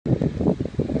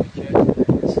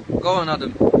Go on,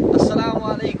 Adam. Assalamu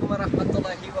alaikum wa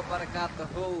rahmatullahi wa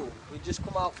barakatuhu. We just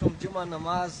come out from Jummah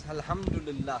Namaz.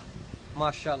 Alhamdulillah.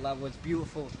 MashaAllah, was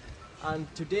beautiful. And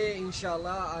today,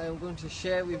 inshallah, I am going to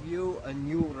share with you a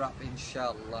new rap,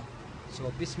 inshallah.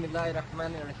 So, Bismillahir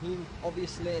Rahmanir Rahim.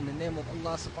 Obviously, in the name of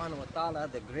Allah subhanahu wa ta'ala,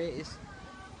 the greatest.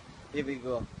 Here we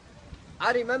go.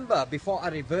 I remember before I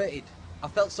reverted, I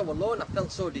felt so alone, I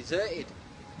felt so deserted.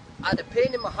 I had a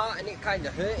pain in my heart and it kind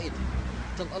of hurted.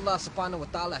 Till Allah subhanahu wa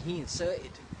ta'ala, He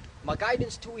inserted my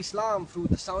guidance to Islam through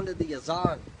the sound of the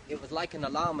azan. It was like an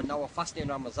alarm, and now we're fasting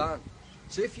Ramadan.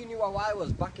 So if you knew how I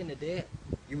was back in the day,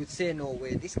 you would say, no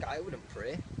way, this guy wouldn't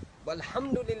pray. But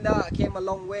alhamdulillah, I came a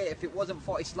long way. If it wasn't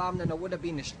for Islam, then I would have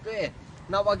been astray.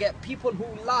 Now I get people who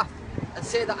laugh and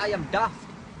say that I am daft.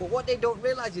 But what they don't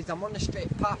realize is I'm on a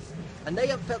straight path. And they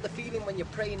have felt the feeling when you're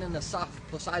praying in the saf.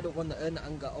 Plus I don't want to earn the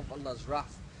anger of Allah's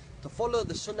wrath. To follow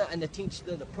the sunnah and the teaching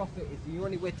of the Prophet is the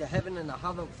only way to heaven, and I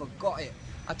haven't forgot it.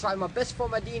 I try my best for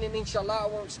my deen, and inshallah I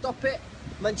won't stop it.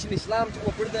 Mention Islam to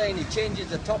a brother and he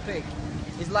changes the topic.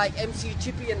 He's like Mc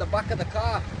Chippy in the back of the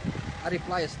car. I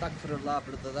reply, astaghfirullah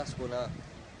brother, that's gonna.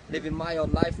 Living my own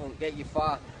life won't get you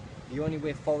far. The only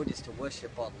way forward is to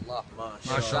worship Allah.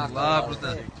 MashaAllah,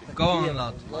 brother. Go on,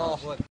 lad.